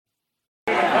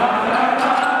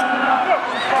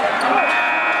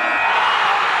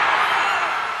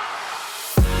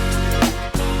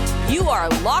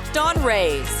Locked On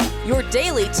Rays, your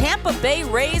daily Tampa Bay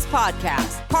Rays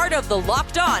podcast. Part of the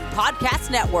Locked On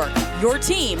Podcast Network, your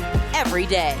team every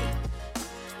day.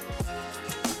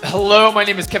 Hello, my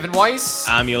name is Kevin Weiss.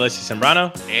 I'm Ulysses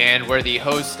Sembrano. And we're the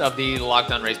host of the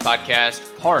Locked On Rays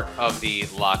podcast, part of the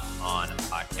Locked On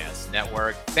Podcast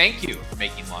Network. Thank you for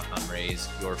making Locked On Rays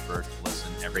your first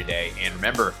listen every day. And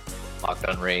remember, Locked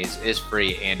On Rays is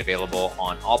free and available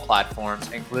on all platforms,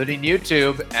 including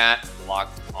YouTube at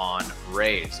Locked On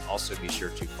Rays. Also, be sure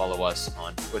to follow us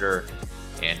on Twitter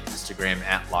and Instagram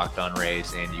at Locked On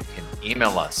Rays. And you can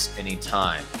email us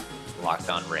anytime.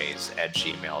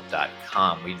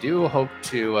 LockedOnRays@gmail.com. We do hope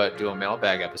to do a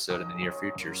mailbag episode in the near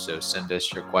future, so send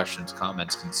us your questions,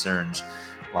 comments, concerns,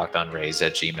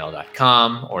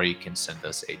 LockedOnRays@gmail.com, or you can send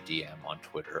us a DM on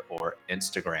Twitter or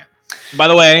Instagram. By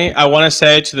the way, I want to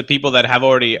say to the people that have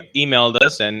already emailed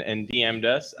us and DM'd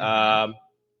us,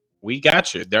 we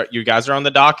got you. You guys are on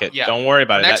the docket. Yeah. Don't worry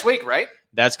about it. Next week, right?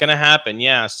 That's going to happen,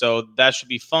 yeah. So that should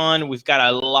be fun. We've got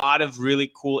a lot of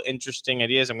really cool, interesting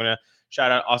ideas. I'm going to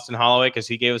shout out Austin Holloway because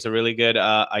he gave us a really good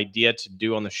idea to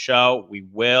do on the show. We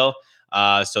will.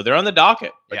 So they're on the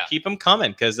docket, but keep them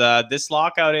coming because this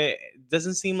lockout, it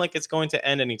doesn't seem like it's going to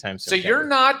end anytime soon. So you're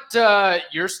not,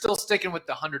 you're still sticking with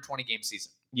the 120 game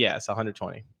season. Yeah, it's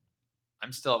 120.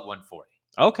 I'm still at 140.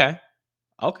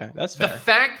 Okay, that's fair. The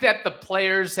fact that the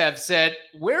players have said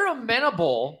we're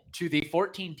amenable to the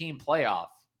 14-team playoff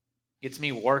gets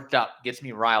me worked up, gets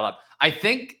me riled up. I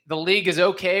think the league is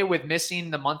okay with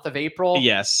missing the month of April.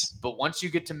 Yes. But once you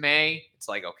get to May, it's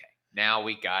like, okay, now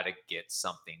we got to get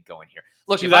something going here.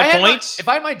 Look, if I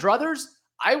had my druthers,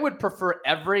 I would prefer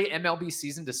every MLB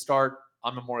season to start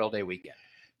on Memorial Day weekend.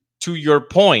 To your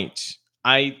point,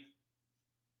 I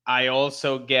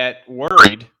also get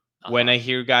worried when I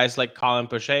hear guys like Colin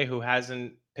Poche, who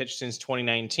hasn't pitched since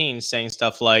 2019, saying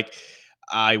stuff like,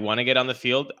 I want to get on the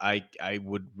field. I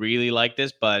would really like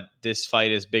this, but this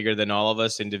fight is bigger than all of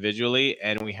us individually,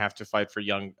 and we have to fight for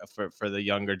the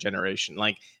younger generation.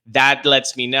 Like that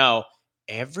lets me know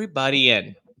everybody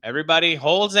in, everybody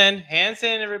holds in, hands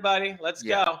in, everybody. Let's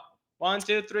go. 1,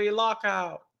 2, 3,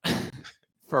 lockout.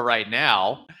 For right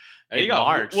now, in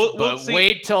March, we'll see.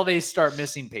 Wait till they start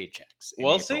missing paychecks.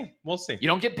 We'll see. You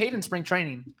don't get paid in spring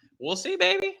training. We'll see,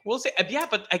 baby. We'll see. Yeah,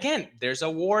 but again, there's a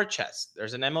war chest.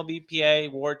 There's an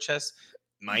MLBPA war chest.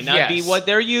 Might not be what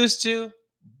they're used to,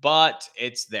 but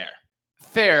it's there.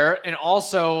 Fair. And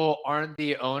also, aren't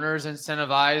the owners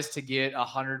incentivized to get a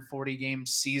 140-game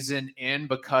season in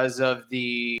because of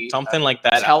the something like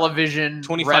that television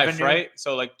 25, revenue? Right?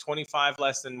 So like 25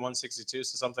 less than 162,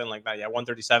 so something like that. Yeah,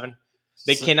 137.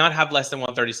 They cannot have less than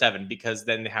 137 because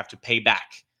then they have to pay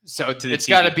back. So it's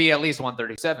got to be at least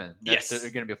 137. Yes,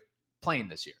 they're going to be playing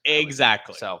this year.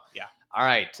 Exactly. So yeah. All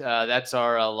right, that's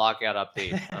our lockout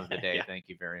update of the day. Thank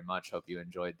you very much. Hope you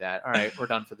enjoyed that. All right, we're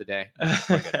done for the day.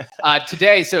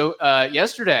 Today,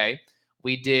 yesterday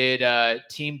we did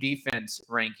team defense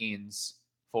rankings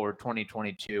for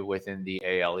 2022 within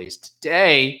the AL East.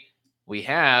 Today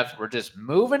we're just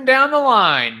moving down the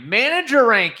line. Manager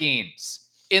rankings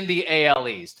in the AL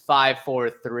East. 5, 4,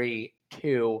 3,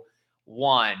 2,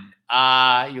 1.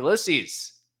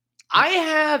 Ulysses, I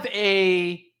have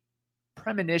a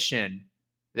premonition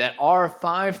that our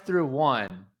 5 through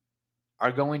 1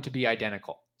 are going to be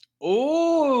identical.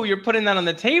 Oh, you're putting that on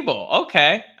the table.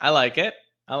 Okay, I like it.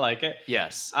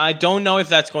 Yes. I don't know if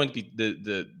that's going to be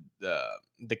the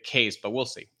case, but we'll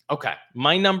see. Okay.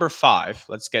 My number 5.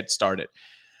 Let's get started.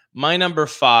 My number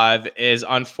 5 is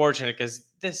unfortunate because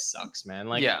this sucks, man.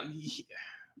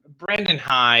 Brandon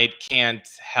Hyde can't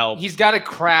help. He's got a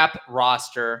crap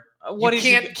roster. What is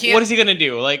he gonna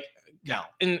do? No.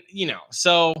 And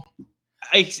so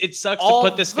it sucks to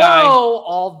put this guy.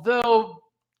 Although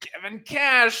Kevin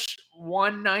Cash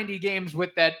won 90 games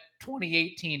with that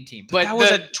 2018 team, but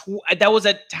that was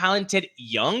a talented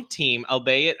young team,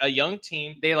 albeit a young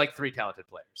team. They had 3 talented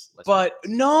players.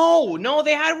 No,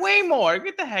 they had way more.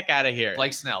 Get the heck out of here.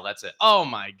 Blake Snell, that's it. Oh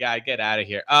my God, get out of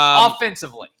here.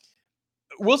 Offensively,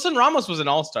 Wilson Ramos was an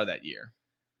all-star that year.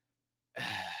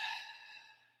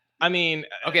 I mean,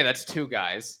 okay, that's 2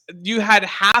 guys. You had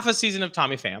half a season of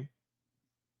Tommy Pham.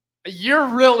 You're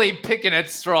really picking at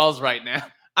straws right now.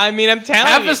 I mean, I'm telling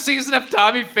you. Half a season of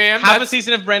Tommy Pham. Half a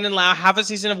season of Brandon Lau. Half a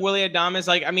season of Willy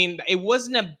Adames. It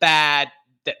wasn't a bad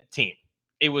team.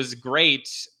 It was great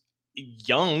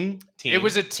young team. It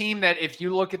was a team that if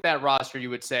you look at that roster, you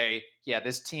would say, yeah,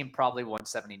 this team probably won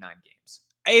 79 games.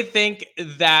 I think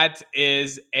that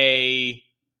is a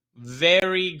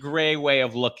very gray way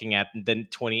of looking at the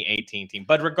 2018 team.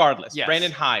 But regardless,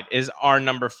 Brandon Hyde is our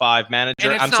number 5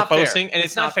 manager. And it's not fair. And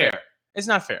it's not fair. It's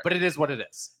not fair. But it is what it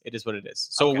is. It is what it is.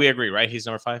 So Okay. we agree, right? He's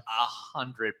number 5?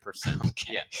 100%.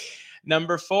 Okay. Yeah.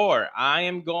 Number 4, I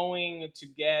am going to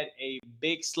get a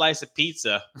big slice of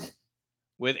pizza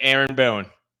with Aaron Boone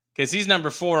because he's number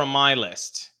 4 on my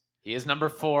list. He is number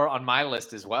 4 on my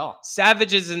list as well.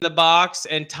 Savages in the box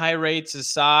and tirades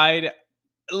aside,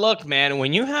 look, man,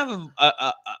 when you have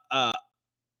a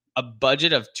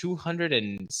budget of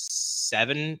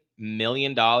 $207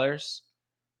 million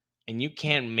and you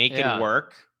can't make Yeah. it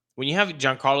work, when you have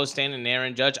Giancarlo Stanton and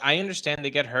Aaron Judge, I understand they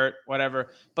get hurt,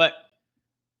 whatever, but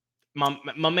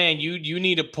my man, you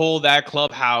need to pull that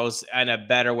clubhouse in a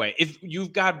better way. If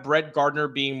you've got Brett Gardner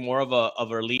being more of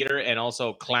a leader and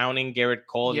also clowning Garrett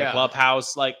Cole in the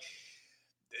clubhouse, like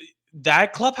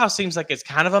that clubhouse seems like it's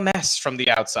kind of a mess from the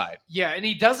outside. Yeah, and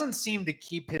he doesn't seem to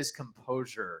keep his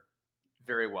composure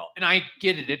very well. And I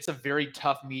get it. It's a very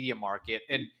tough media market.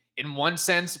 And in one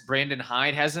sense, Brandon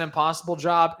Hyde has an impossible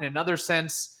job. In another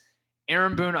sense,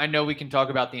 Aaron Boone, I know we can talk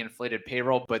about the inflated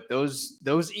payroll, but those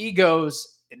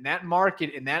egos in that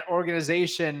market, in that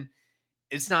organization,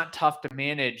 it's not tough to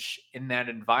manage in that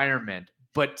environment.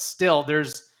 But still,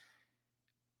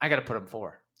 I got to put him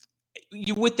 4.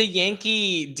 With the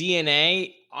Yankee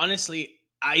DNA, honestly,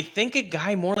 I think a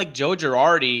guy more like Joe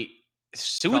Girardi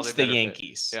suits the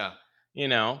Yankees. Fit. Yeah. You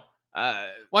know? Well,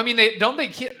 I mean,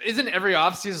 isn't every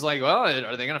offseason like, well,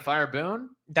 are they going to fire Boone?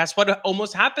 That's what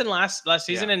almost happened last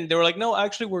season. Yeah. And they were like, no,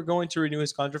 actually, we're going to renew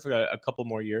his contract for a couple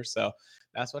more years. So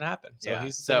that's what happened. So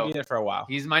he's going to be there for a while.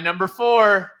 He's my number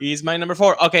 4. He's my number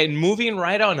 4. Okay, moving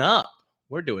right on up.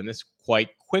 We're doing this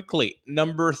quite quickly.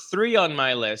 Number 3 on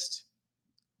my list.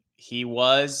 He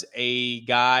was a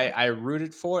guy I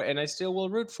rooted for, and I still will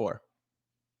root for.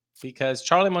 Because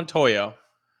Charlie Montoyo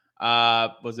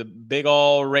was a big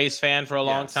old Rays fan for a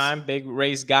long time, big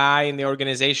Rays guy in the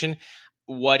organization.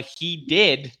 What he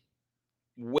did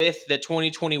with the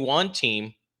 2021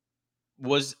 team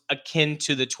was akin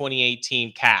to the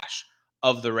 2018 cash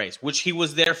of the Rays, which he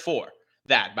was there for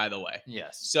that, by the way.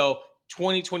 Yes. So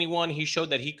 2021, he showed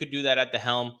that he could do that at the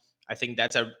helm. I think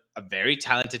that's a very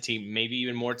talented team, maybe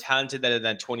even more talented than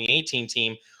the 2018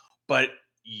 team, but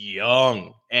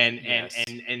young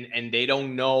and they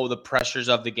don't know the pressures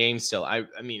of the game still. I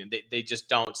mean, they just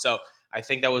don't. So I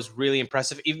think that was really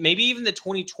impressive. Maybe even the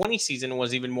 2020 season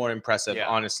was even more impressive,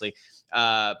 honestly.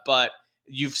 But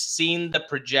you've seen the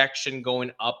projection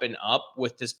going up and up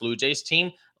with this Blue Jays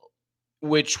team,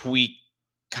 which we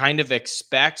kind of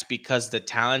expect because the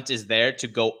talent is there to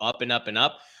go up and up and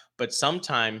up. But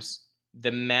sometimes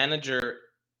the manager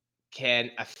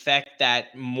can affect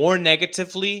that more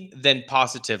negatively than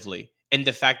positively. And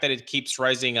the fact that it keeps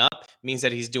rising up means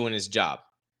that he's doing his job.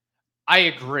 I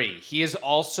agree. He is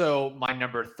also my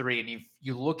number 3. And if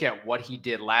you look at what he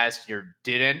did last year,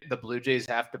 didn't the Blue Jays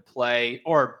have to play,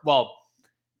 or, well,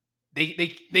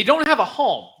 they don't have a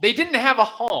home. They didn't have a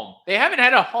home. They haven't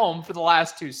had a home for the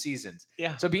last 2 seasons.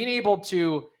 Yeah. So being able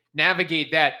to navigate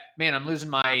that, man, I'm losing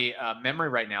my memory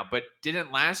right now, but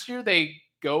didn't last year they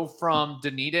go from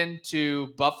Dunedin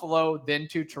to Buffalo, then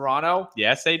to Toronto?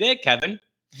 Yes, they did, Kevin.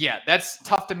 Yeah, that's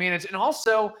tough to manage. And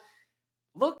also,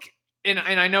 look, and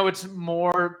I know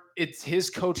it's his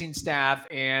coaching staff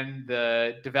and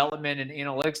the development and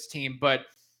analytics team, but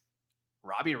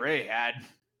Robbie Ray had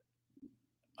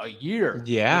a year with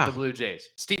the Blue Jays.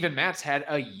 Steven Matz had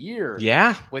a year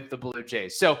with the Blue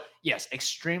Jays. So, yes,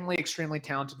 extremely, extremely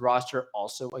talented roster,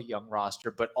 also a young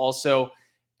roster, but also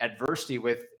adversity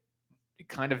with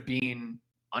kind of being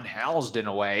unhoused in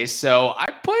a way. So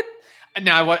I'm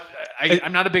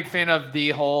not a big fan of the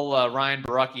whole Ryan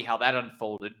Barucki, how that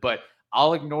unfolded, but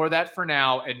I'll ignore that for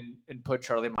now and put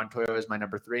Charlie Montoyo as my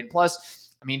number 3. And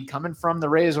plus, I mean, coming from the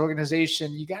Rays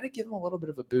organization, you got to give him a little bit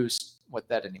of a boost with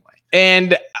that anyway.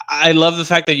 And I love the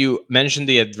fact that you mentioned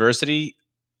the adversity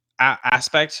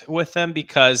aspect with them,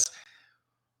 because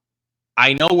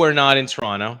I know we're not in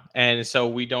Toronto, and so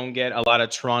we don't get a lot of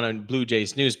Toronto Blue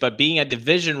Jays news, but being a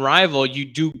division rival, you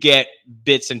do get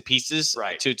bits and pieces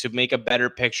to make a better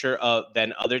picture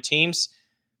than other teams.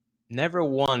 Never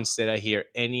once did I hear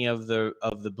any of the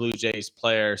Blue Jays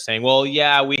players saying, well,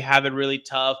 yeah, we have it really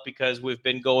tough because we've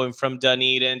been going from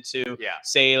Dunedin to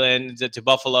Salem to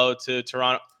Buffalo to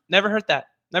Toronto. Never heard that.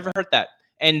 Never heard that.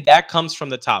 And that comes from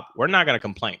the top. We're not going to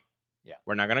complain. Yeah.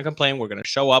 We're not going to complain. We're going to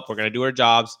show up. We're going to do our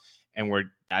jobs. And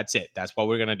that's it. That's what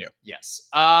we're going to do. Yes.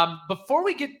 Before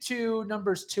we get to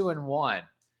numbers 2 and 1,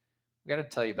 we got to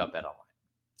tell you about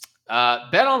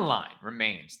BetOnline. BetOnline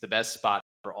remains the best spot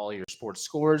for all your sports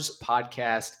scores,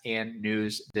 podcasts, and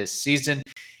news this season.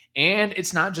 And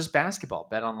it's not just basketball.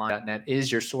 BetOnline.net is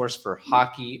your source for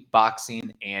hockey,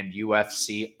 boxing, and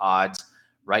UFC odds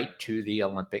right to the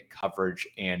Olympic coverage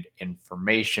and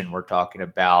information. We're talking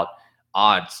about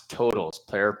odds, totals,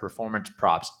 player performance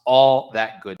props, all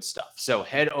that good stuff. So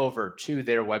head over to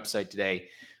their website today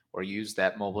or use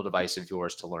that mobile device of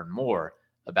yours to learn more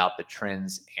about the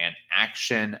trends and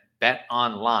action. Bet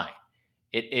online.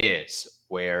 It is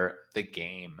where the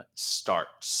game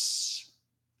starts.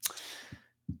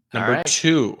 Number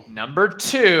two. Number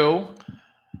two.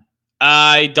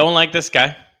 I don't like this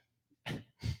guy.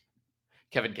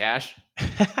 Kevin Cash.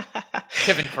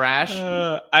 Kevin Crash.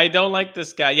 I don't like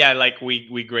this guy. Yeah, like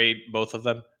we grade both of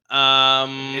them.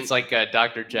 It's like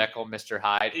Dr. Jekyll, Mr.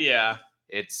 Hyde. Yeah.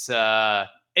 It's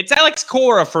Alex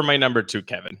Cora for my number two,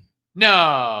 Kevin.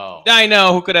 No. I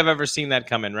know. Who could have ever seen that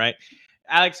coming, right?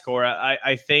 Alex Cora,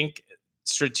 I think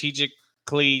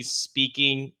strategically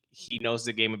speaking, he knows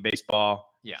the game of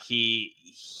baseball. Yeah.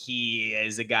 He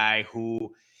is a guy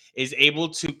who is able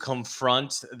to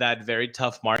confront that very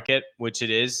tough market, which it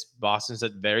is. Boston's a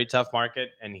very tough market,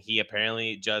 and he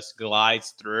apparently just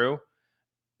glides through.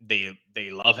 They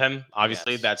love him.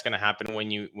 Obviously, Yes. That's going to happen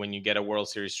when you get a World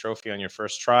Series trophy on your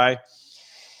first try.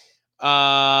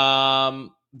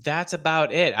 That's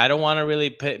about it. I don't want to really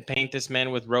paint this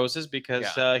man with roses because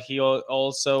he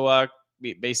also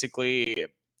basically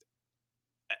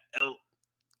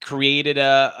created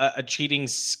a cheating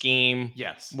scheme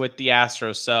with the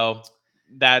Astros. So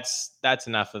that's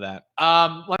enough of that.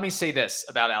 Let me say this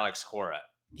about Alex Cora.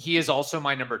 He is also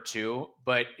my number two,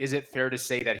 but is it fair to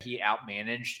say that he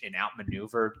outmanaged and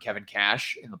outmaneuvered Kevin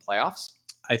Cash in the playoffs?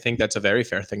 I think that's a very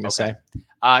fair thing to say.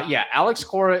 Yeah, Alex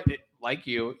Cora, like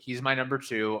you, he's my number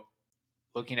two.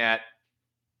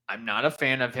 I'm not a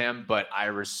fan of him, but I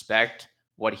respect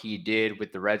what he did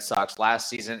with the Red Sox last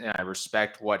season, and I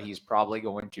respect what he's probably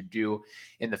going to do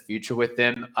in the future with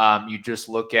them. You just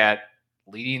look at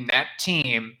leading that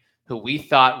team who we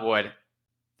thought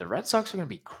the Red Sox are going to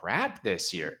be crap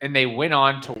this year, and they went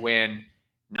on to win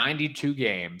 92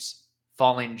 games,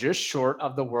 falling just short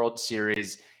of the World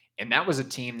Series. And that was a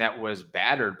team that was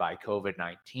battered by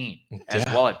COVID-19 as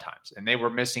well at times. And they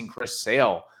were missing Chris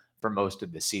Sale for most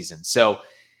of the season. So,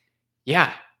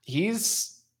 yeah,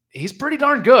 he's pretty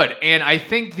darn good. And I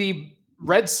think the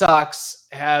Red Sox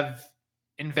have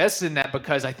invested in that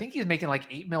because I think he's making like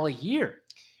 $8 million a year.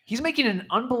 He's making an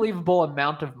unbelievable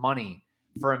amount of money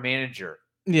for a manager.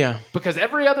 Yeah. Because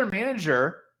every other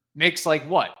manager makes like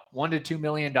what? $1 to $2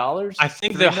 million? I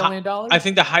think $3 million? I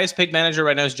think the highest paid manager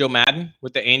right now is Joe Madden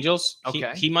with the Angels.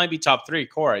 Okay. He might be top three.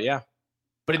 Cora, yeah.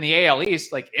 But in the AL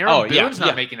East, like Aaron Boone's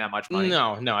not making that much money.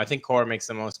 No. I think Cora makes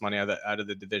the most money out of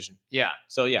the division. Yeah.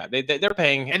 So yeah, they're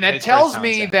paying. And that tells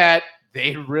me that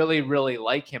they really, really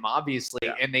like him, obviously,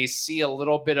 and they see a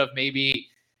little bit of maybe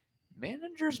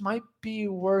managers might be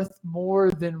worth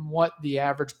more than what the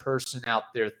average person out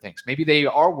there thinks. Maybe they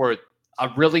are worth a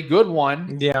really good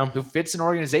one who fits an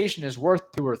organization is worth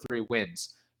 2 or 3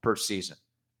 wins per season.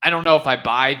 I don't know if I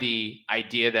buy the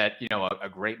idea that, a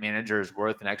great manager is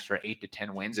worth an extra 8 to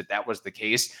 10 wins. If that was the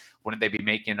case, wouldn't they be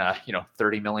making a,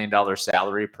 $30 million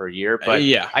salary per year? But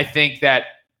I think that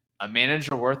a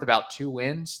manager worth about 2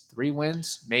 wins, 3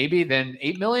 wins, maybe, then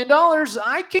 $8 million,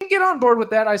 I can get on board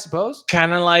with that, I suppose.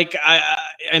 Kind of like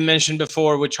I mentioned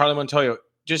before with Charlie Montoyo,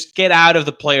 just get out of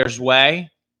the player's way.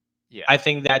 Yeah, I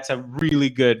think that's a really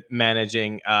good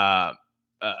managing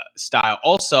style.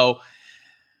 Also,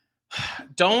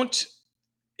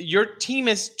 your team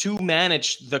is to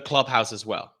manage the clubhouse as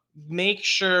well. Make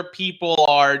sure people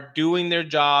are doing their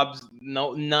jobs.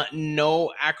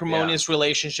 No acrimonious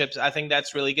relationships. I think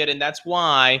that's really good. And that's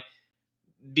why,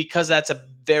 because that's a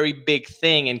very big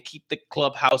thing and keep the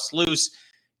clubhouse loose,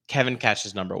 Kevin Cash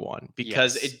is number one.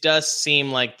 Because it does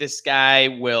seem like this guy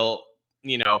will,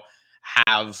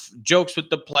 have jokes with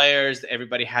the players.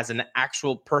 Everybody has an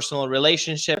actual personal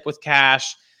relationship with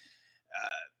Cash.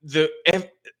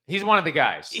 He's one of the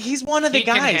guys. He's one of the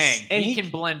guys. Can hang. And he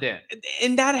can blend in.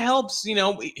 And that helps.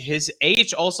 His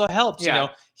age also helps.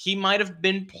 He might have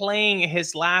been playing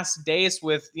his last days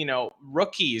with,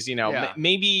 rookies,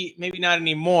 maybe not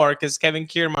anymore because Kevin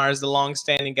Kiermaier is the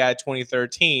long-standing guy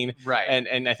 2013. Right.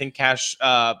 And I think Cash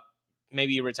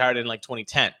maybe retired in like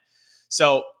 2010.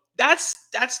 So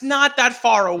that's not that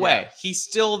far away. He's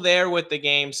still there with the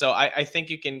game. So I think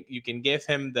you can give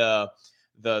him the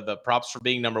props for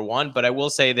being number one. But I will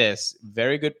say this,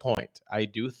 very good point. I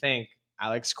do think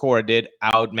Alex Cora did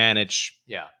outmanage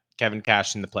Kevin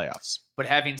Cash in the playoffs. But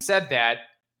having said that,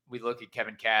 we look at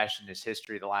Kevin Cash and his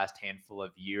history the last handful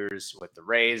of years with the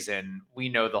Rays, and we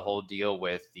know the whole deal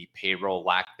with the payroll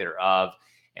lack thereof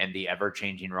and the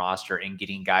ever-changing roster and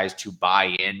getting guys to buy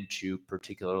into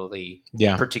particular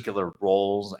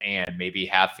roles and maybe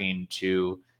having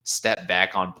to step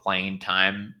back on playing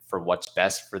time for what's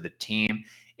best for the team.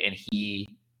 And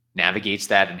he navigates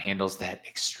that and handles that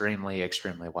extremely,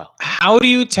 extremely well. How do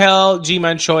you tell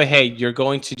Ji-Man Choi, hey, you're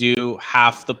going to do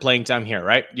half the playing time here,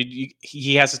 right?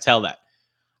 He has to tell that.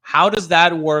 How does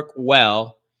that work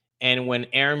well? And when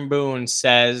Aaron Boone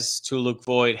says to Luke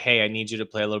Voigt, hey, I need you to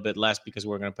play a little bit less because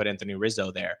we're going to put Anthony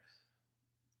Rizzo there.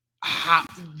 How,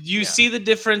 do you see the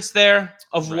difference there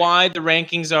of why the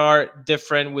rankings are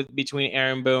different between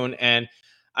Aaron Boone and,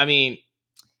 I mean,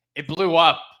 it blew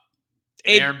up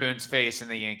Aaron Boone's face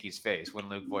and the Yankees' face when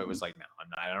Luke Voigt was like, no, I'm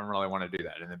not, I don't really want to do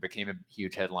that. And it became a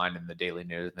huge headline in the Daily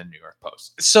News and the New York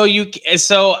Post. So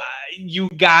you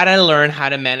gotta learn how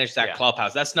to manage that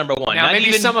clubhouse. That's number one. Now,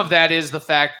 maybe some of that is the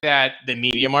fact that the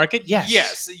media market.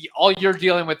 Yes. All you're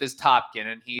dealing with is Topkin,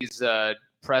 and he's a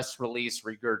press release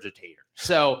regurgitator.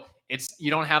 So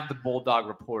you don't have the bulldog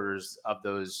reporters of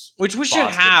those, which we should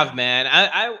have, man.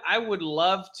 I would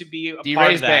love to be a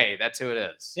part of that. Bay. That's who it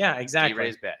is. Yeah, exactly.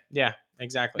 D-Ray's Bay. Yeah.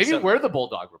 Exactly. Maybe we're the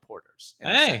bulldog reporters.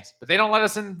 Hey, but they don't let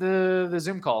us in the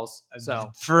Zoom calls.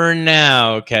 So for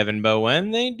now, Kevin, but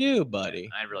when they do, buddy,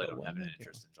 I really don't have an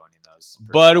interest in joining those.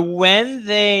 But when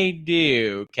they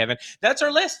do, Kevin, that's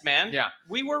our list, man. Yeah,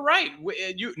 we were right.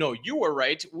 You were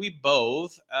right. We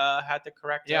both had the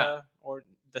correct, or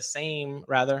the same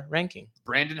rather ranking.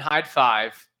 Brandon Hyde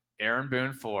 5, Aaron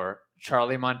Boone 4,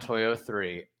 Charlie Montoyo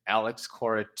 3, Alex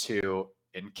Cora 2,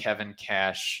 and Kevin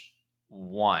Cash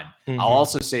 1. I'll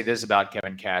also say this about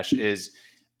Kevin Cash is,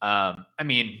 I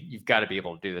mean, you've got to be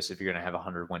able to do this if you're going to have a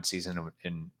 100-win season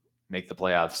and make the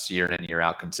playoffs year in and year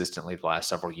out consistently the last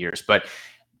several years. But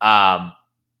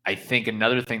I think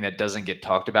another thing that doesn't get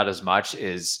talked about as much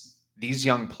is these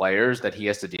young players that he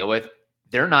has to deal with.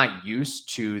 They're not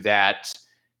used to that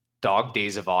dog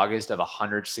days of August of a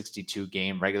 162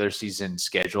 game regular season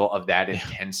schedule of that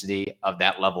intensity, of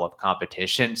that level of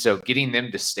competition. So getting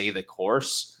them to stay the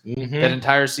course that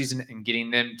entire season and getting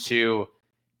them to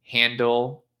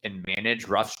handle and manage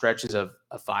rough stretches of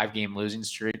a 5-game losing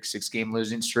streak, 6-game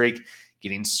losing streak,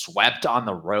 getting swept on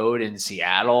the road in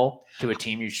Seattle to a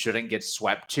team you shouldn't get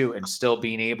swept to, and still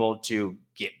being able to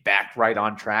get back right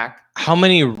on track. How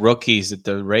many rookies did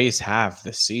the Rays have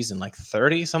this season? Like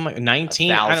 30, something like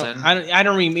 19? I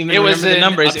don't even remember the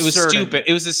numbers. It was stupid.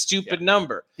 It was a stupid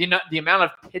number. The amount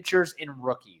of pitchers in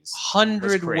rookies.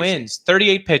 100 wins,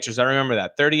 38 pitchers. I remember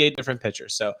that. 38 different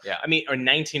pitchers. So, I mean, or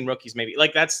 19 rookies maybe.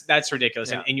 Like that's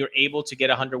ridiculous. And you're able to get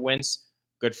 100 wins.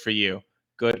 Good for you.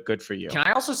 Good for you. Can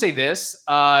I also say this?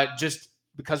 Just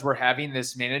because we're having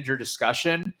this manager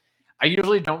discussion, I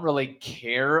usually don't really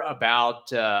care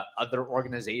about other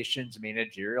organizations'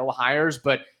 managerial hires,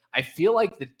 but I feel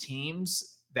like the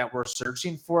teams that were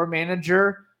searching for a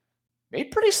manager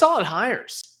made pretty solid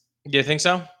hires. Do you think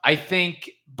so? I think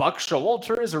Buck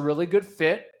Showalter is a really good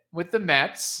fit with the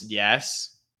Mets.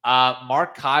 Yes.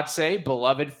 Mark Kotsay,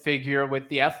 beloved figure with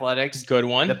the Athletics. Good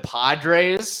one. The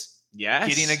Padres. Yes.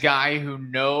 Getting a guy who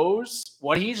knows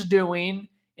what he's doing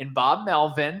in Bob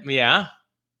Melvin. Yeah.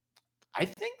 I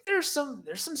think there's some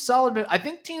solid. I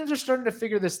think teams are starting to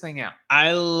figure this thing out.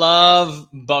 I love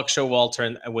Buck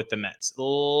Showalter with the Mets.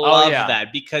 Love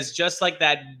that, because just like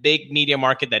that big media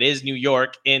market that is New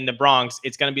York in the Bronx,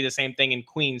 it's going to be the same thing in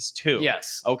Queens too.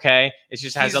 Yes. Okay. It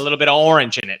just has a little bit of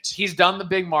orange in it. He's done the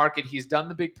big market. He's done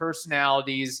the big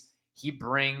personalities. He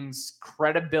brings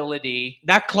credibility.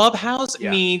 That clubhouse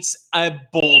needs a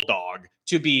bulldog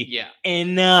to be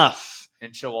enough.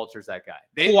 And Showalter's that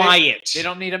guy. Quiet. They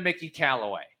don't need a Mickey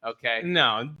Callaway, okay?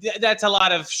 No, that's a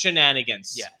lot of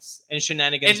shenanigans. Yes. And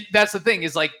shenanigans. And that's the thing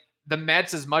is, like, the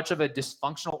Mets, as much of a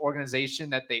dysfunctional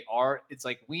organization that they are, it's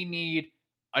like we need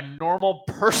a normal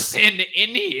person in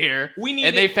here.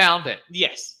 They found it.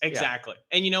 Yes, exactly.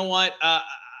 Yeah. And you know what?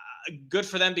 Good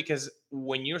for them, because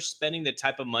when you're spending the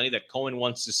type of money that Cohen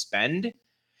wants to spend,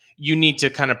 you need to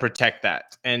kind of protect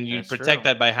that. And you protect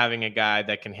that by having a guy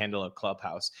that can handle a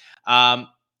clubhouse.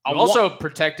 Also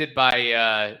protected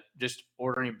by just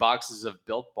ordering boxes of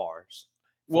Built Bars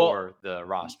for the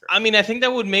roster. I mean, I think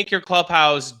that would make your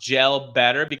clubhouse gel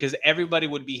better, because everybody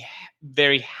would be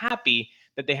very happy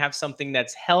that they have something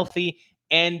that's healthy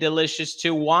and delicious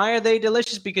too. Why are they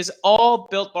delicious? Because all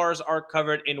Built Bars are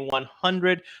covered in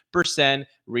 100%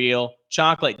 real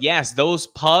chocolate. Yes, those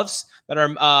puffs that are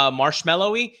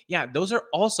marshmallowy, those are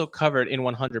also covered in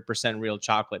 100% real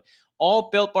chocolate. All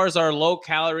Built Bars are low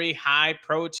calorie, high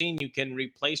protein. You can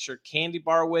replace your candy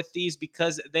bar with these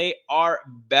because they are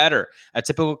better. A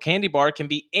typical candy bar can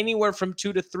be anywhere from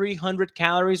 200 to 300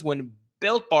 calories, when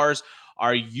Built Bars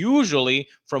are usually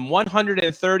from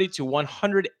 130 to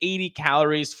 180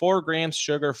 calories, 4 grams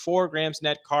sugar, 4 grams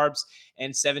net carbs,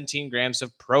 and 17 grams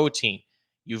of protein.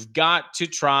 you've got to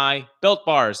try Built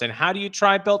Bars. And how do you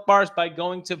try Built Bars? By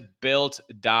going to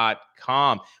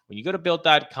built.com. When you go to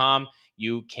built.com,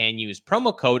 you can use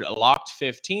promo code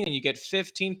LOCKED15 and you get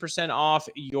 15% off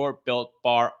your Built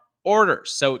Bar order.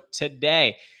 So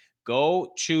today,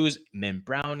 go choose mint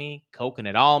brownie,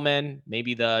 coconut almond,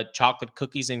 maybe the chocolate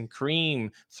cookies and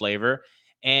cream flavor,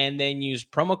 and then use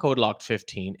promo code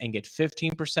LOCKED15 and get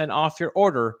 15% off your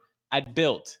order at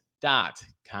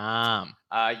built.com.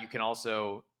 You can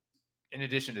also, in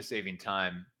addition to saving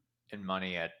time and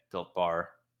money at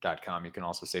builtbar.com, you can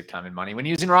also save time and money when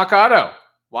using Rock Auto.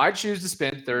 Why choose to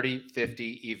spend 30,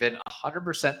 50, even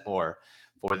 100% more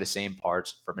for the same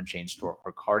parts from a chain store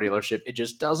or car dealership? It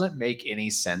just doesn't make any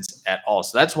sense at all.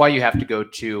 So that's why you have to go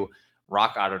to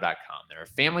rockauto.com. They're a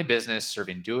family business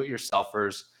serving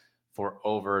do-it-yourselfers for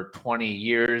over 20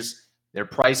 years. Their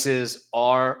prices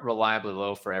are reliably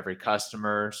low for every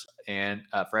customer, and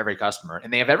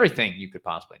they have everything you could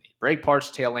possibly need: brake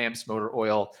parts, tail lamps, motor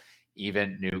oil,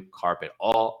 even new carpet,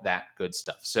 all that good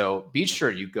stuff. So be sure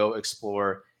you go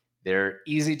explore their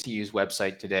easy-to-use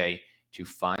website today to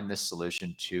find the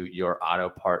solution to your auto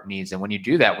part needs. And when you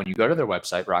do that, when you go to their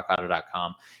website,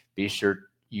 rockauto.com, be sure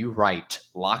you write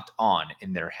 "Locked On"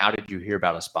 in their "How did you hear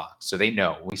about us" box, so they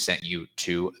know we sent you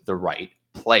to the right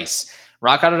place.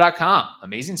 rockauto.com,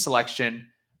 amazing selection,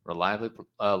 reliably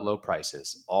low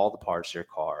prices, all the parts your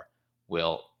car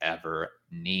will ever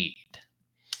need.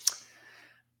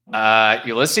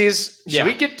 Ulysses, should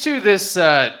we get to this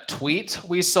tweet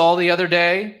we saw the other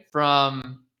day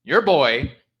from your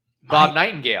boy, Bob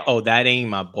Nightingale? Oh, that ain't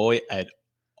my boy at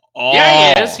all.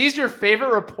 Yeah, he is. He's your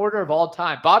favorite reporter of all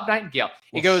time, Bob Nightingale.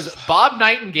 He goes, Bob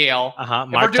Nightingale.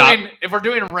 If we're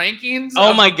doing rankings.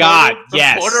 Oh my God!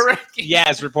 Yes. Reporter rankings.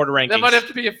 Yes, reporter rankings. That might have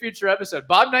to be a future episode.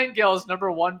 Bob Nightingale is number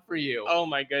 1 for you. Oh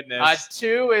my goodness.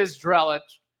 2 is Drellich.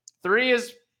 3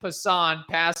 is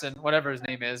Passan, whatever his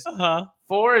name is.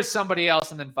 4 is somebody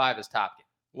else, and then 5 is Topkin.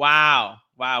 Wow.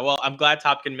 Well, I'm glad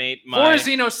Topkin made my. 4 is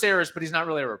Zeno Saris, but he's not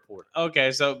really a reporter.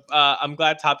 Okay, so I'm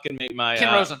glad Topkin made my.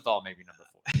 Ken Rosenthal, maybe number 4.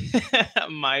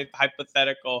 My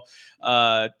hypothetical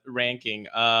ranking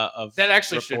of that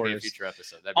actually reporters. Should be a future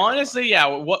episode. Honestly,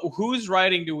 yeah. Whose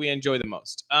writing do we enjoy the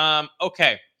most?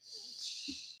 Okay.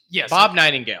 Yes, Bob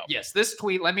Nightingale. Yes, this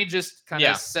tweet. Let me just kind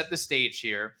of set the stage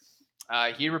here.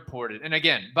 He reported, and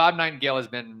again, Bob Nightingale has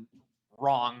been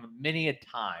wrong many a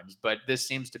times, but this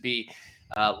seems to be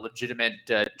a legitimate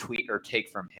tweet or take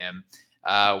from him,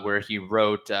 where he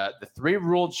wrote the 3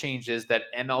 rule changes that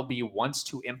MLB wants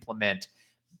to implement: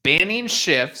 banning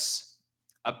shifts,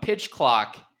 a pitch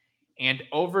clock, and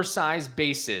oversized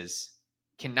bases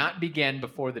cannot begin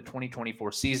before the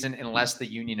 2024 season unless the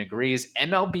union agrees.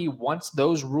 MLB wants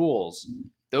those rules,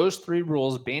 those 3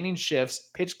 rules, banning shifts,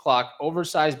 pitch clock,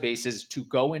 oversized bases, to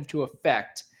go into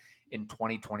effect in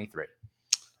 2023.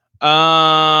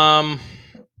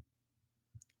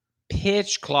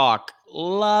 Pitch clock.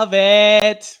 Love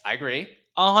it. I agree.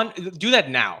 Do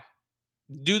that now.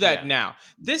 Do that now.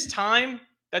 This time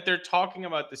that they're talking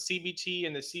about the CBT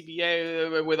and the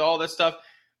CBA with all this stuff,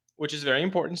 which is very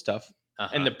important stuff,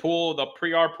 and the pool, the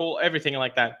pre-R pool, everything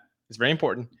like that is very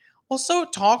important. Also,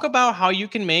 talk about how you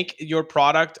can make your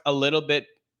product a little bit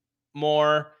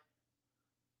more,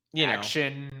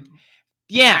 action,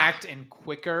 packed and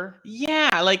quicker.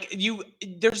 Yeah, like you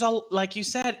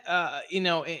said,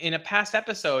 in a past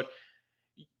episode,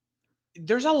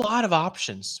 there's a lot of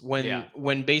options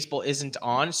when baseball isn't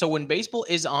on. So when baseball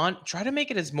is on, try to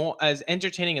make it as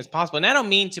entertaining as possible. And I don't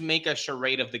mean to make a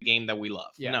charade of the game that we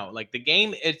love. Yeah. No, like the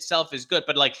game itself is good,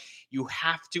 but like you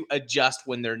have to adjust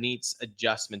when there needs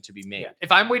adjustment to be made. Yeah.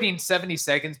 If I'm waiting 70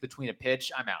 seconds between a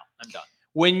pitch, I'm out. I'm done.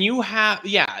 When you have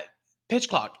pitch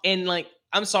clock, and like,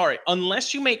 I'm sorry,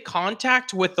 unless you make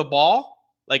contact with the ball,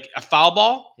 like a foul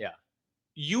ball,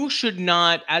 you should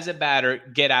not, as a batter,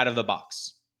 get out of the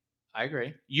box. I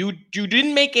agree. You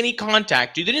didn't make any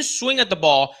contact. You didn't swing at the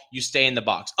ball. You stay in the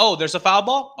box. Oh, there's a foul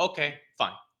ball? Okay,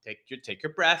 fine. Take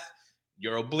your breath.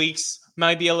 Your obliques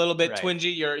might be a little bit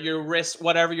twingy. Your wrist,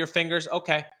 whatever, your fingers.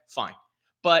 Okay, fine.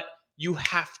 But you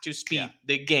have to speed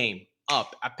the game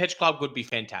up. A pitch clock would be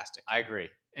fantastic. I agree.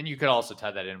 And you could also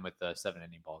tie that in with the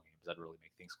 7-inning ball games. That'd really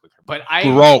make things quicker. But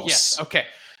gross. Yes. Okay.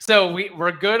 So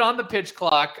we're good on the pitch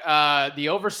clock. The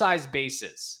oversized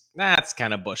bases. That's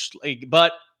kind of bush league,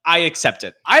 but I accept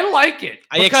it. I like it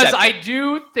because I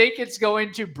do think it's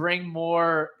going to bring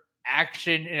more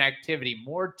action and activity,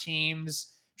 more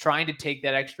teams trying to take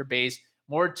that extra base,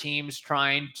 more teams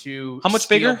trying to how much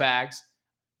bigger bags.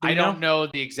 I don't know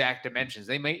the exact dimensions.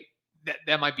 They may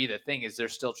that might be the thing, is they're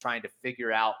still trying to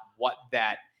figure out what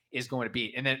that is going to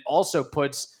be. And then also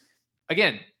puts,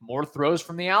 again, more throws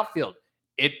from the outfield.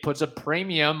 it puts a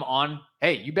premium on,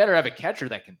 hey, you better have a catcher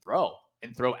that can throw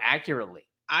and throw accurately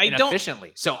and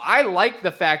efficiently. So I like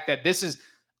the fact that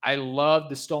I love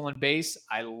the stolen base.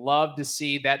 I love to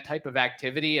see that type of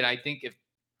activity. And I think if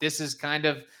this is kind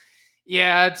of,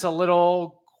 it's a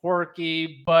little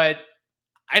quirky, but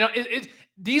I don't,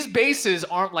 these bases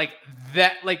aren't like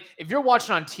that. Like if you're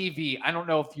watching on TV, I don't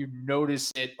know if you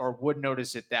notice it or would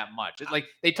notice it that much. Like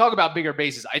they talk about bigger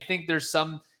bases. I think there's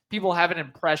some people have an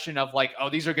impression of like, oh,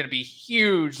 these are going to be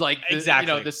huge. Like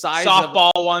exactly, the size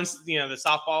softball ones, the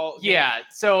softball. Yeah.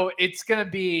 So it's going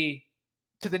to be,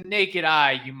 to the naked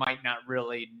eye, you might not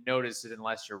really notice it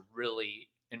unless you're really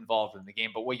involved in the game.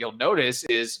 But what you'll notice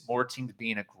is more teams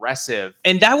being aggressive.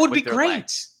 And that would be great.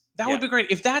 Legs. That would be great.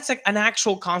 If that's like an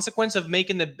actual consequence of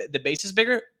making the bases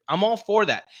bigger, I'm all for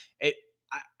that.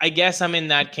 I guess I'm in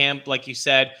that camp, like you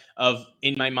said, of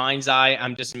in my mind's eye,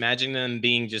 I'm just imagining them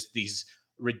being just these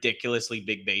ridiculously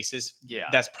big bases. Yeah.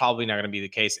 That's probably not going to be the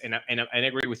case. And I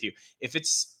agree with you. If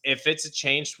it's a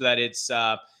change that it's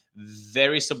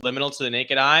very subliminal to the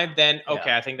naked eye, then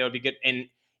okay, I think that would be good. And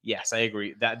yes, I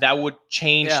agree that would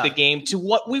change the game to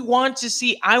what we want to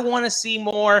see. I want to see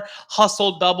more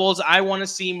hustle doubles. I want to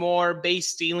see more base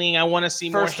stealing. I want to see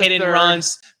more hit and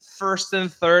runs, first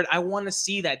and third. I want to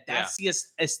see that. That's the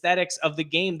aesthetics of the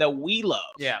game that we love.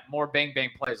 Yeah, more bang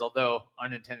bang plays. Although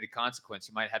unintended consequence,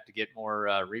 you might have to get more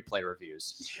replay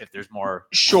reviews if there's more.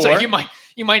 Sure, so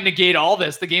you might negate all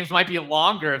this. The games might be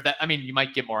longer. You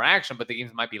might get more action, but the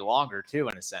games might be longer too,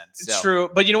 in a sense. So. True,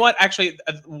 but you know what? Actually,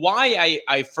 why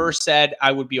I first said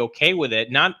I would be okay with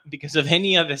it, not because of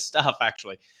any of this stuff.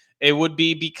 Actually, it would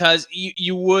be because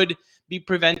you would be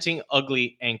preventing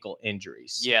ugly ankle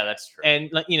injuries. Yeah, that's true.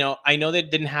 And I know that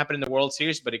didn't happen in the World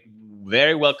Series, but it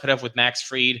very well could have with Max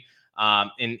Fried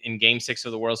in Game 6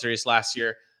 of the World Series last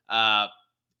year.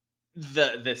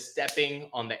 The stepping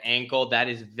on the ankle, that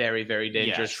is very, very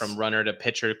dangerous from runner to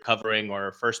pitcher covering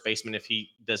or first baseman if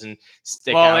he doesn't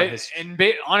stick out.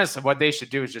 Honestly, what they should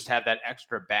do is just have that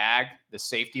extra bag, the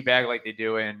safety bag like they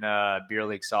do in beer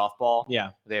league softball.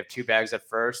 Yeah, they have 2 bags at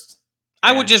first.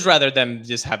 I would just rather them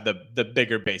just have the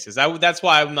bigger bases. That's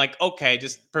why I'm like, okay,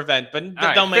 just prevent, but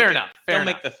don't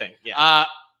make the thing. Yeah.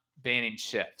 Banning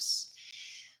shifts.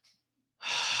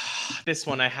 This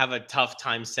one I have a tough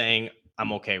time saying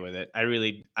I'm okay with it.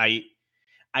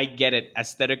 I get it.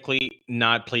 Aesthetically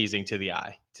not pleasing to the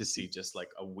eye to see just like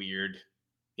a weird,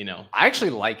 I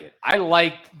actually like it. I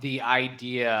like the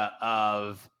idea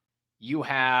of you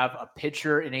have a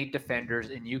pitcher and 8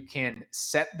 defenders, and you can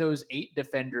set those 8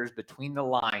 defenders between the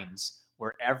lines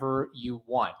wherever you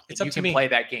want. It's up you to can me. Play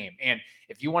that game. And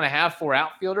if you want to have 4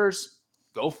 outfielders,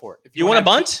 go for it. If you want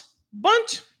to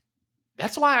bunt.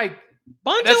 That's why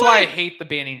I hate the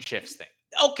banning shifts thing.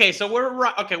 Okay, so we're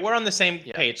on the same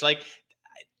page. Like,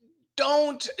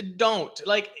 don't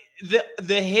like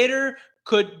the hitter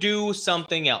could do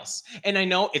something else. And I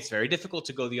know it's very difficult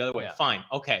to go the other way. Yeah. Fine.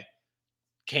 Okay.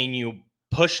 Can you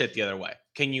push it the other way?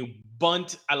 Can you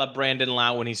bunt a la Brandon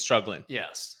Lau when he's struggling?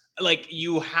 Yes. Like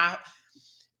you have.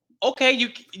 Okay, you.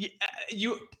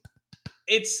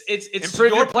 It's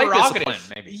your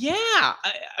prerogative. Maybe. Yeah.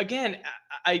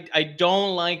 I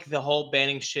don't like the whole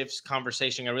banning shifts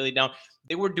conversation. I really don't.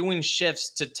 They were doing shifts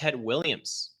to Ted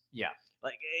Williams. Yeah.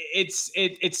 Like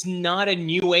it's not a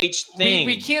new age thing.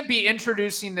 We can't be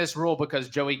introducing this rule because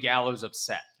Joey Gallo's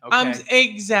upset. Okay?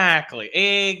 Exactly.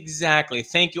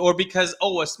 Thank you. Or because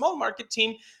a small market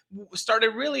team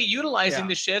started really utilizing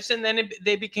the shifts, and then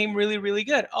they became really, really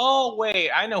good. Oh wait,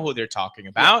 I know who they're talking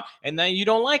about, and then you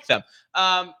don't like them.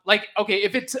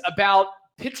 If it's about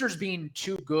pitchers being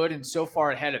too good and so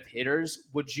far ahead of hitters,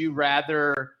 would you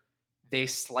rather they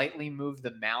slightly move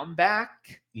the mound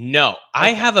back? No, okay.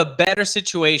 I have a better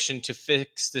situation to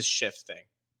fix this shift thing.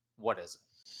 What is it?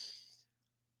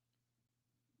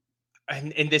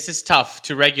 And this is tough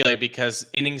to regulate because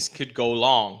innings could go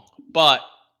long. But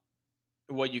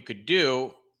what you could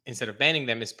do instead of banning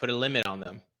them is put a limit on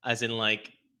them. As in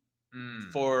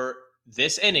for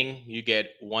this inning, you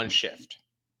get 1 shift.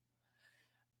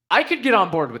 I could get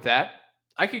on board with that.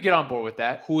 Who's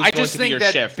going to be your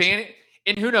shift?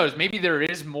 And who knows? Maybe there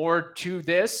is more to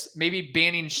this. Maybe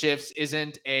banning shifts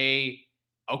isn't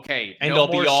no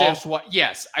more shifts.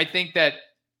 Yes, I think that.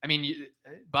 I mean,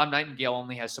 Bob Nightingale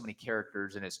only has so many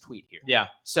characters in his tweet here. Yeah.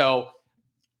 So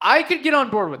I could get on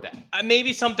board with that.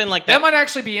 Maybe something like that. That might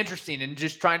actually be interesting, and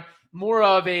just trying more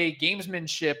of a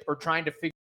gamesmanship or trying to figure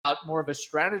out more of a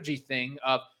strategy thing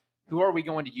of who are we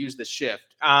going to use the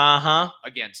shift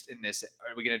against in this?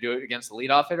 Are we going to do it against the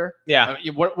leadoff hitter? Yeah.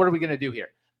 What are we going to do here?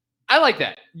 I like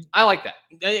that.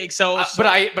 So, but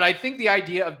I think the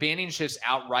idea of banning shifts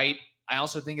outright, I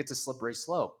also think it's a slippery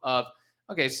slope of,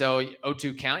 okay, so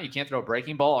 0-2 count, you can't throw a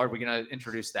breaking ball. Are we going to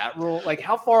introduce that rule? Like,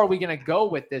 how far are we going to go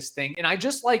with this thing? And I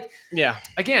just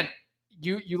again,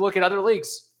 you look at other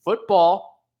leagues, football,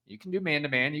 you can do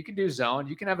man-to-man, you can do zone,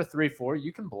 you can have a 3-4,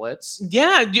 you can blitz.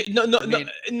 Yeah, no,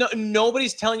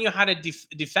 nobody's telling you how to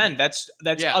defend. That's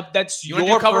you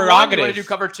your prerogative. You want to do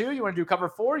cover 2? You want to do cover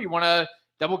 4? You want to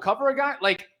double cover a guy?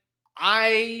 Like,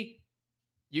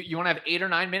 you want to have 8 or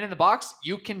 9 men in the box?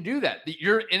 You can do that.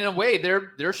 You're, in a way,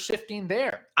 they're shifting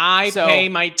there. I pay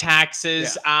my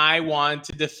taxes. Yeah. I want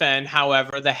to defend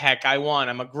however the heck I want.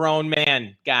 I'm a grown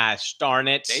man. Gosh darn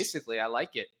it. Basically, I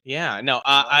like it. Yeah, no,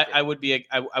 I would be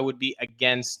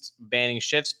against banning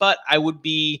shifts, but I would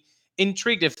be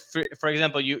intrigued if, for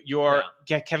example, you're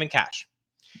Kevin Cash.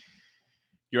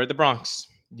 You're at the Bronx.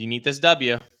 You need this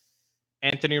W.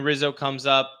 Anthony Rizzo comes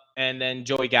up, and then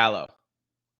Joey Gallo.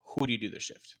 Who do you do the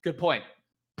shift? Good point.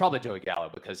 Probably Joey Gallo,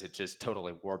 because it just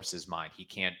totally warps his mind. He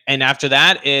can't. And after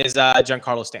that is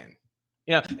Giancarlo Stanton.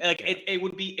 You know, like it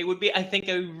would be, I think,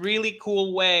 a really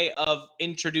cool way of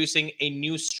introducing a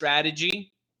new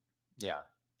strategy. Yeah.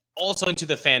 Also into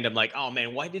the fandom, like, oh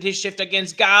man, why did he shift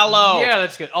against Gallo? Yeah,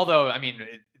 that's good. Although, I mean,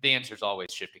 the answer is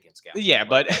always shift against Gallo. Yeah,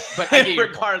 but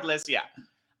regardless, yeah.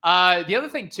 The other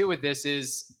thing too with this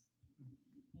is,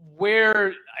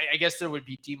 where I guess there would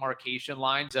be demarcation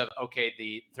lines of, okay,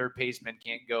 the third baseman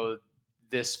can't go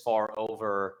this far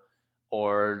over,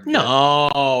 or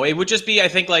no, it would just be, I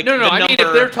think, like, no. I mean,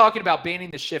 if they're talking about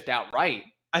banning the shift outright,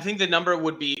 I think the number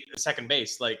would be second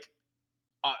base, like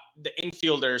the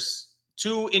infielders,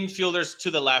 2 infielders to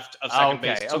the left of second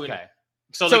base. Okay.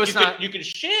 So like you can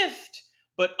shift,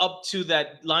 but up to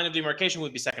that line of demarcation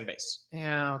would be second base.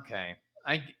 Yeah. Okay.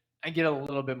 I get a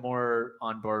little bit more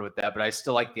on board with that, but I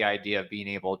still like the idea of being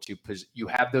able to, you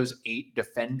have those 8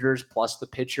 defenders plus the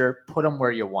pitcher, put them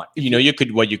where you want.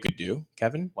 What you could do,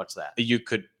 Kevin? What's that? You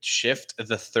could shift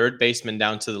the third baseman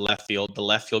down to the left field. The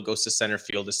left field goes to center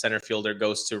field. The center fielder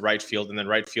goes to right field, and then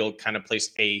right field kind of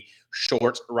plays a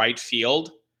short right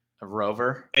field. A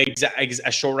rover?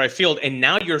 A short right field. And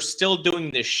now you're still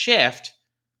doing the shift,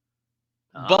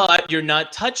 but you're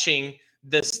not touching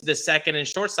the second and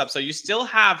shortstop. So you still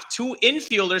have 2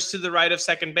 infielders to the right of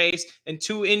second base and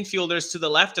 2 infielders to the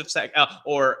left of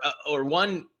or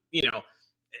one,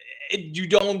 you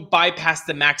don't bypass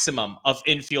the maximum of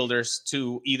infielders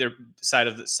to either side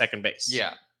of the second base.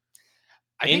 Yeah.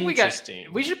 I think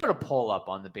we should put a poll up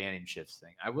on the banning shifts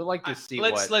thing. I would like to see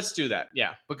let's do that.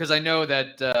 Yeah. Because I know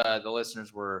that the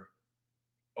listeners were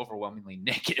overwhelmingly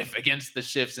negative against the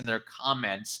shifts in their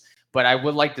comments, but I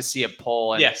would like to see a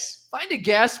poll. And yes. Find a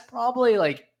guess, probably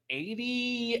like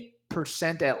 80%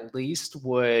 at least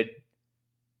would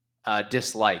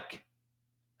dislike,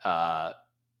 or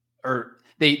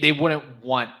they wouldn't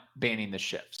want banning the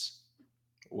shifts.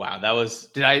 Wow, that was.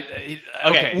 Did I?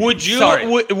 Okay.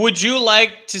 Would you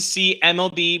like to see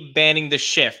MLB banning the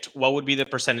shift? What would be the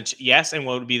percentage? Yes, and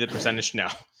what would be the percentage? No.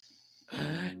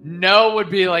 No would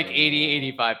be like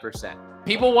 80-85%.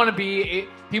 People want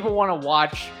to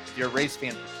watch. If you're a race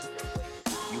fan,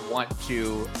 you want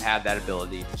to have that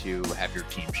ability to have your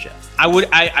team shift.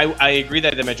 I agree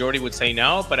that the majority would say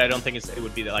no, but I don't think it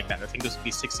would be like that. I think this would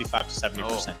be 65 to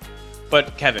 70%.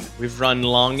 But Kevin, we've run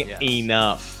long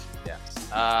enough.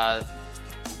 Yes.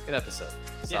 Good episode.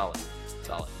 Solid.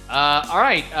 All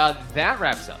right. That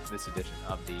wraps up this edition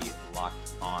of the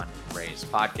Locked On Rays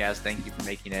podcast. Thank you for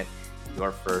making it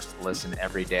your first listen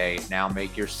every day. Now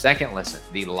make your second listen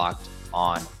the Locked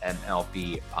On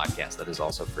MLB podcast. That is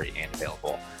also free and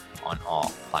available on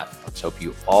all platforms. Hope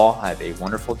you all have a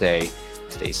wonderful day.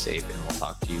 Stay safe, and we'll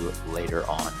talk to you later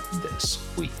on this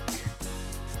week.